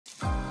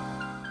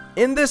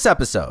In this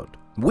episode,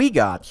 we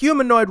got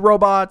humanoid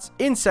robots,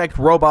 insect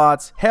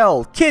robots,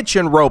 hell,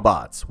 kitchen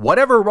robots.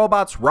 Whatever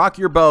robots rock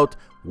your boat,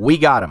 we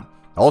got them.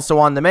 Also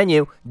on the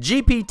menu,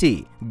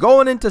 GPT,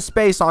 going into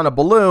space on a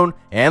balloon,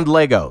 and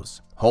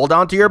Legos. Hold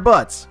on to your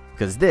butts,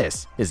 because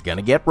this is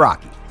gonna get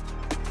rocky.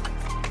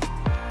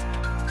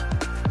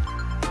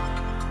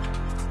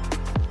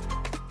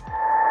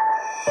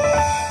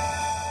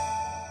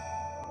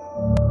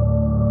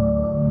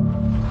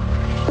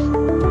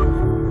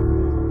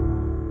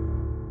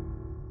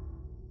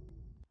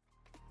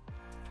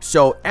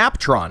 So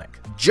Apptronik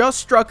just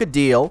struck a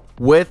deal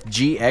with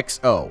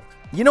GXO.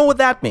 You know what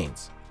that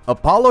means?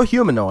 Apollo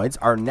humanoids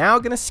are now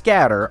going to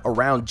scatter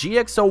around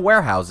GXO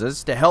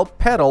warehouses to help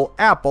peddle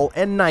Apple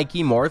and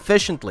Nike more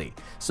efficiently,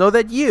 so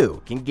that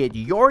you can get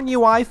your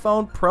new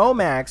iPhone Pro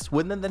Max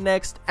within the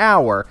next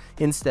hour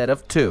instead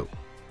of 2.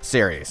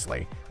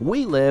 Seriously,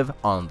 we live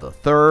on the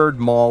third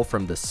mall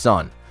from the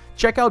sun.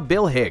 Check out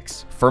Bill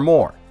Hicks for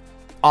more.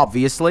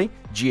 Obviously,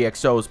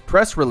 GXO's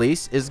press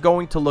release is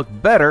going to look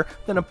better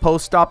than a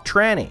post-op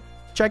tranny.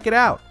 Check it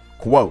out.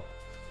 Quote,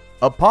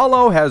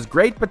 Apollo has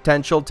great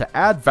potential to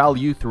add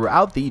value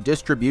throughout the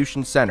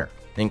distribution center,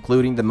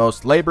 including the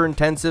most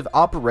labor-intensive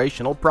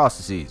operational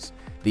processes.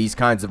 These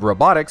kinds of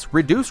robotics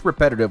reduce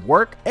repetitive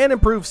work and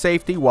improve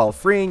safety while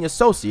freeing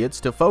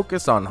associates to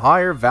focus on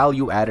higher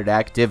value-added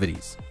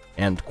activities.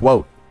 End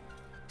quote.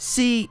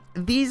 See,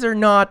 these are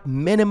not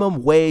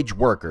minimum wage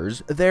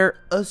workers, they're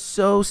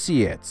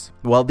associates.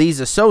 Well, these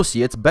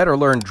associates better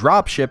learn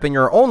dropshipping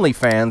or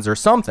OnlyFans or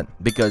something,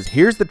 because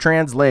here's the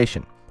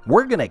translation.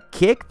 We're gonna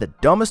kick the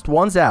dumbest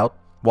ones out,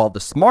 while the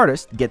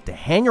smartest get to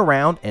hang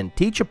around and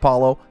teach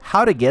Apollo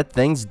how to get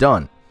things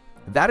done.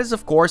 That is,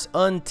 of course,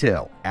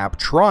 until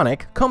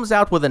Apptronik comes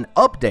out with an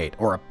update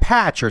or a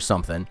patch or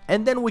something,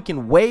 and then we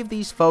can wave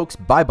these folks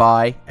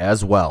bye-bye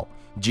as well.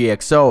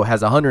 GXO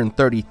has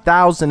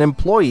 130,000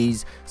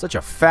 employees, such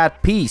a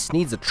fat piece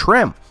needs a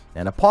trim,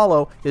 and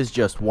Apollo is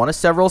just one of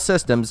several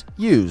systems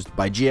used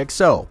by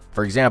GXO.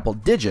 For example,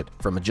 Digit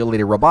from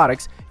Agility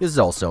Robotics is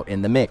also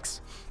in the mix.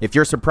 If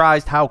you're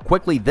surprised how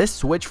quickly this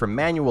switch from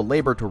manual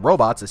labor to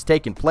robots has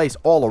taken place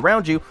all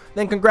around you,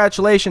 then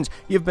congratulations,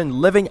 you've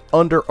been living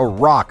under a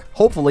rock.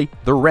 Hopefully,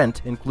 the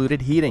rent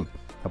included heating.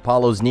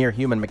 Apollo's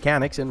near-human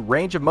mechanics and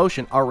range of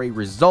motion are a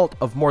result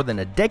of more than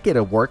a decade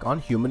of work on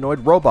humanoid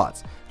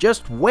robots.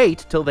 Just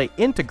wait till they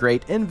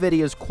integrate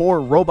NVIDIA's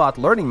core robot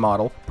learning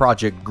model,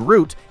 Project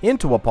Groot,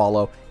 into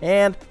Apollo,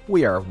 and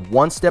we are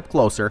one step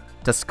closer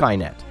to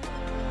Skynet.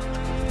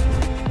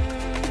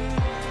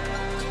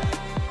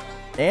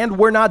 And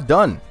we're not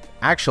done.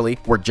 Actually,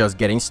 we're just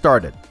getting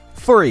started.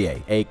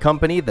 Fourier, a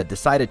company that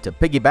decided to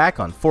piggyback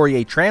on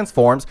Fourier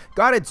transforms,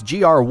 got its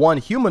GR-1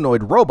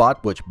 humanoid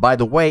robot, which by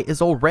the way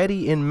is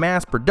already in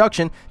mass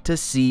production, to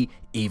see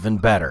even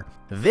better.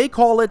 They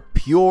call it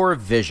pure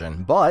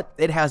vision, but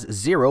it has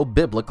zero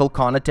biblical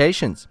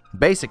connotations.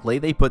 Basically,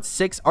 they put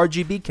 6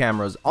 RGB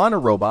cameras on a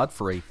robot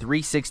for a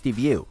 360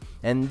 view,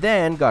 and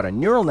then got a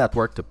neural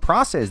network to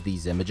process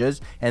these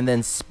images and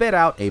then spit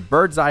out a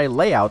bird's eye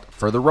layout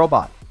for the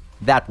robot.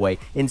 That way,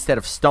 instead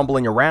of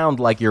stumbling around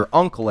like your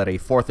uncle at a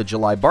 4th of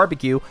July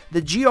barbecue, the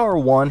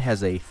GR-1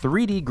 has a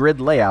 3D grid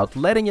layout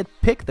letting it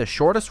pick the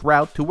shortest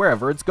route to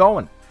wherever it's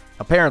going.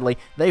 Apparently,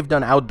 they've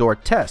done outdoor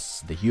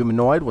tests. The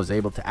humanoid was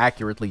able to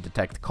accurately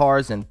detect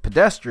cars and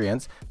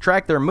pedestrians,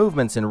 track their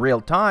movements in real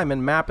time,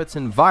 and map its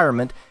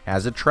environment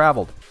as it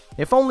traveled.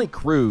 If only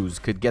crews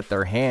could get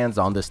their hands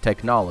on this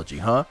technology,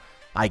 huh?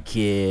 I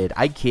kid.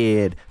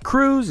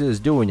 Cruise is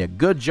doing a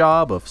good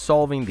job of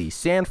solving the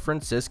San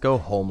Francisco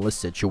homeless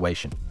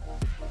situation.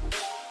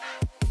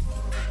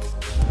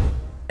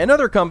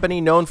 Another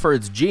company known for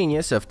its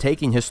genius of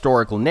taking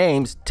historical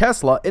names,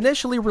 Tesla,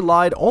 initially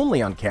relied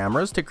only on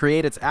cameras to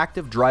create its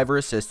active driver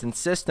assistance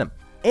system.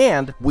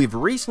 And we've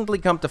recently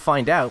come to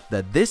find out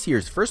that this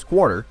year's first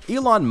quarter,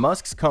 Elon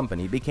Musk's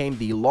company became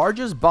the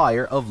largest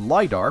buyer of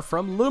LiDAR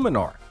from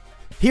Luminar.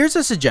 Here's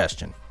a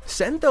suggestion.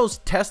 Send those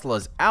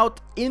Teslas out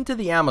into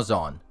the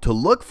Amazon to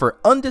look for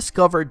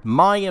undiscovered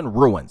Mayan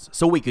ruins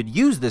so we could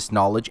use this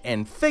knowledge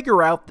and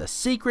figure out the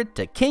secret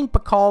to King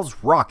Pakal's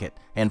rocket,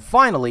 and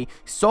finally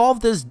solve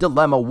this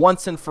dilemma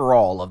once and for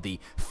all of the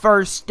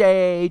first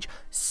stage,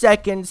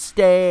 second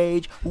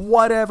stage,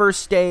 whatever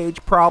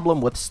stage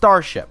problem with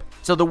Starship,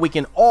 so that we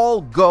can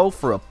all go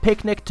for a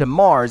picnic to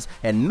Mars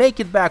and make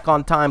it back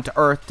on time to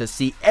Earth to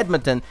see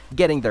Edmonton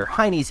getting their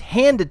heinies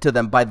handed to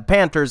them by the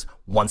Panthers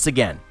once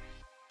again.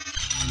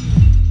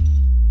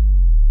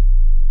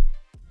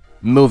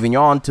 Moving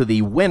on to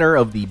the winner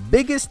of the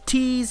biggest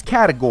tease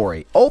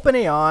category,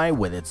 OpenAI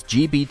with its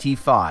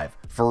GPT-5.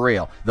 For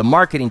real, the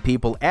marketing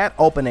people at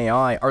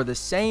OpenAI are the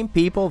same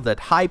people that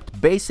hyped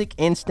Basic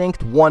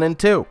Instinct 1 and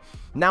 2.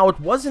 Now, it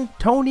wasn't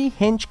Tony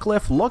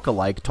Hinchcliffe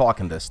lookalike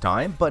talking this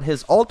time, but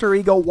his alter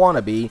ego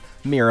wannabe,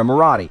 Mira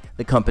Murati,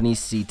 the company's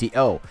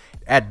CTO.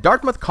 At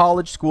Dartmouth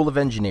College School of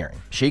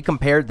Engineering, she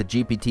compared the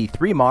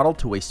GPT-3 model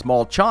to a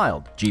small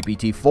child,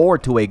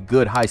 GPT-4 to a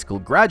good high school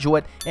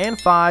graduate,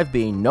 and 5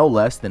 being no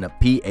less than a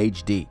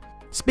PhD.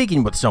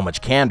 Speaking with so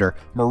much candor,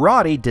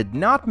 Murati did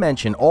not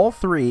mention all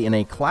three in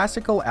a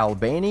classical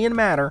Albanian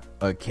manner,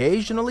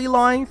 occasionally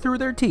lying through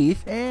their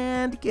teeth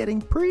and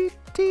getting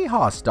pretty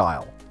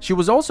hostile. She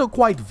was also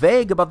quite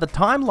vague about the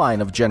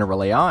timeline of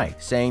general AI,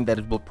 saying that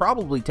it will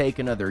probably take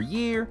another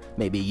year,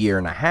 maybe a year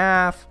and a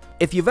half.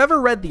 If you've ever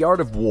read The Art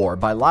of War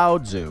by Lao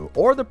Tzu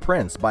or The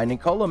Prince by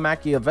Niccolo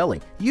Machiavelli,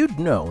 you'd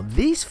know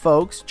these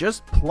folks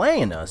just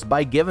playing us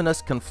by giving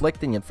us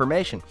conflicting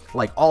information,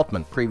 like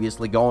Altman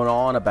previously going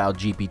on about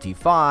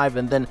GPT-5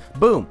 and then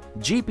boom,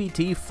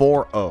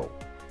 GPT-4o.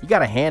 You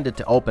gotta hand it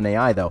to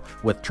OpenAI though,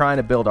 with trying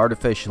to build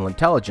artificial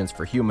intelligence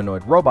for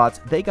humanoid robots,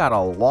 they got a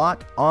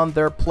lot on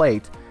their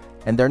plate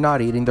and they're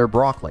not eating their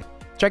broccoli.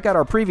 Check out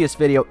our previous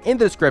video in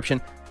the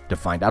description to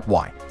find out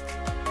why.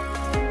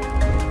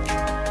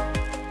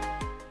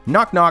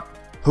 Knock knock,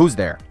 who's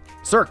there?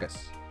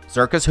 Circus.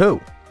 Circus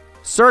who?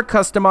 Sir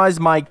customized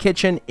my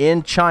kitchen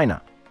in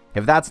China.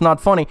 If that's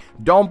not funny,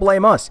 don't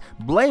blame us.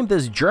 Blame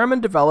this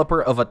German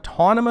developer of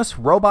autonomous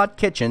robot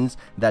kitchens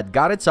that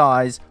got its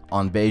eyes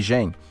on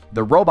Beijing.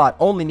 The robot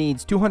only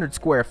needs 200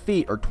 square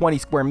feet or 20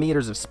 square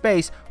meters of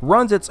space,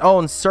 runs its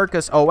own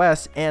Circus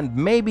OS, and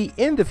maybe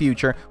in the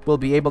future will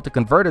be able to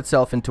convert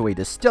itself into a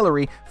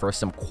distillery for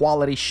some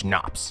quality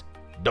schnapps.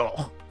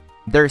 Duh.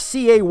 Their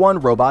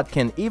CA1 robot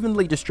can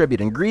evenly distribute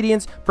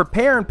ingredients,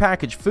 prepare and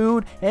package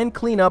food, and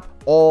clean up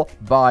all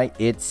by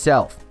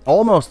itself.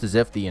 Almost as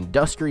if the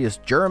industrious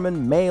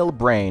German male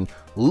brain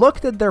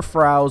looked at their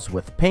fraus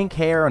with pink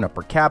hair on a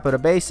per capita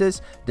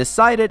basis,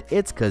 decided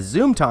it's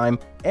kazoom time,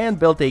 and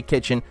built a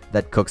kitchen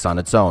that cooks on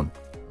its own.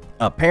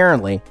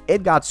 Apparently,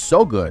 it got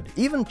so good,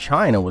 even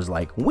China was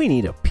like, we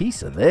need a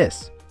piece of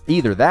this.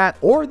 Either that,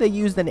 or they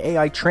used an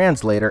AI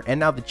translator and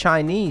now the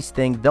Chinese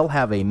think they'll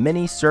have a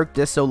mini Cirque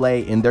du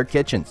Soleil in their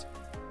kitchens.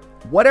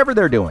 Whatever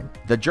they're doing,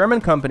 the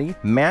German company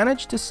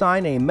managed to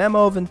sign a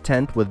memo of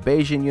intent with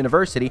Beijing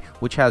University,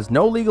 which has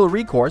no legal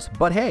recourse,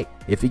 but hey,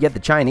 if you get the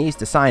Chinese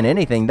to sign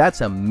anything,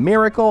 that's a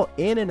miracle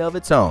in and of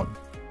its own.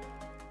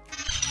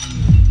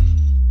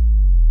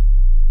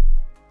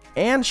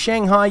 And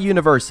Shanghai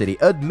University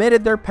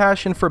admitted their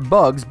passion for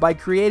bugs by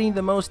creating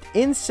the most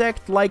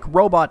insect-like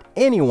robot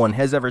anyone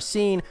has ever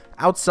seen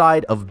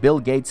outside of Bill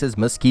Gates'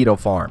 mosquito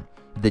farm.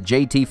 The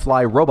JT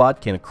Fly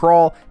robot can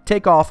crawl,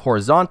 take off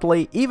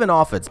horizontally, even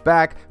off its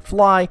back,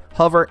 fly,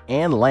 hover,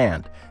 and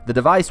land. The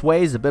device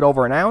weighs a bit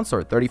over an ounce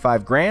or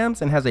 35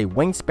 grams and has a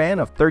wingspan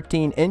of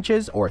 13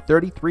 inches or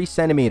 33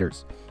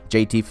 centimeters.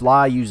 JT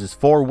Fly uses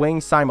 4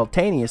 wings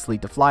simultaneously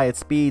to fly at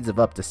speeds of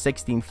up to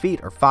 16 feet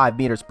or 5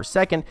 meters per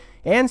second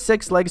and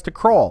 6 legs to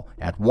crawl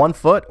at 1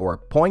 foot or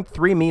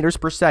 0.3 meters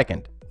per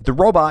second. The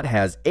robot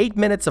has 8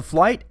 minutes of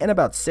flight and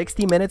about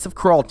 60 minutes of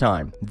crawl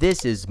time.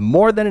 This is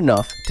more than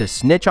enough to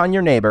snitch on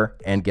your neighbor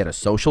and get a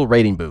social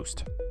rating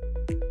boost.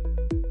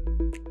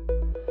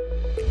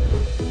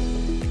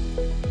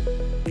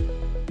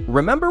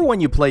 Remember when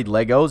you played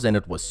Legos and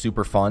it was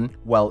super fun?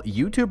 Well,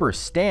 YouTuber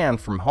Stan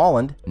from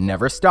Holland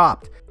never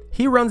stopped.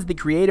 He runs the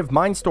Creative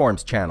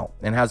Mindstorms channel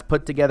and has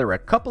put together a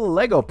couple of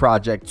Lego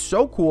projects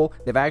so cool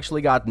they've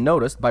actually got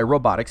noticed by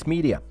Robotics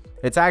Media.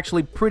 It's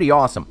actually pretty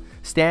awesome.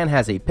 Stan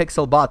has a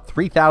Pixelbot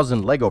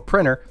 3000 Lego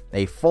printer,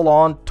 a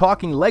full-on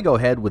talking Lego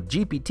head with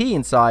GPT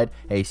inside,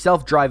 a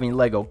self-driving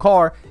Lego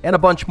car, and a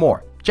bunch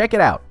more. Check it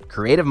out,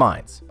 Creative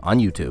Minds on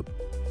YouTube.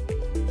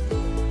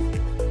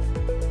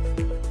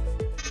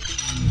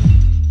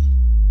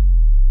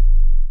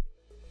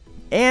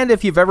 And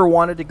if you've ever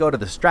wanted to go to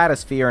the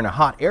stratosphere in a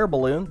hot air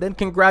balloon, then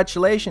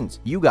congratulations,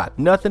 you got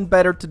nothing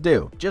better to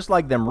do, just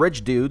like them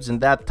rich dudes in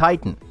that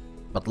Titan.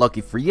 But lucky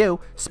for you,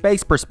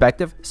 Space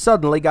Perspective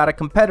suddenly got a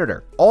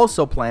competitor,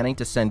 also planning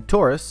to send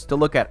tourists to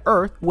look at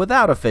Earth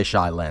without a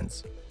fisheye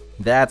lens.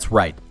 That's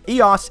right,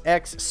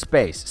 EOS-X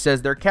Space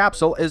says their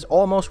capsule is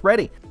almost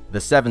ready. The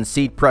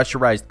 7-seat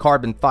pressurized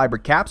carbon fiber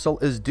capsule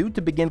is due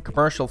to begin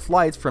commercial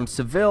flights from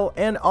Seville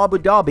and Abu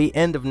Dhabi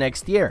end of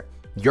next year.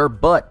 Your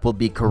butt will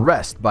be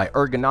caressed by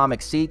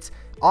ergonomic seats,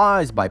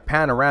 eyes by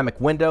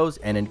panoramic windows,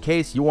 and in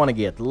case you want to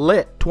get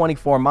lit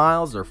 24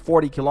 miles or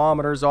 40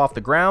 kilometers off the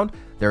ground,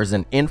 there's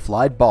an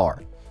in-flight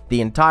bar.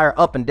 The entire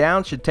up and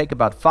down should take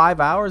about 5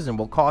 hours and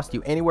will cost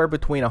you anywhere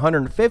between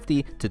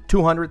 150 to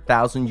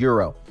 200,000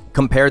 euro.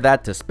 Compare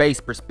that to Space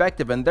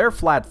Perspective and their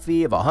flat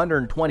fee of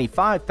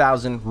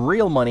 125,000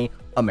 real money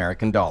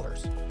American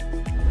dollars.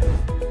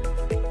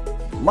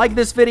 Like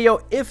this video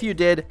if you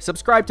did,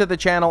 subscribe to the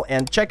channel,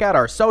 and check out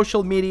our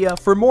social media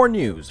for more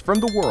news from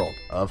the world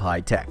of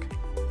high tech.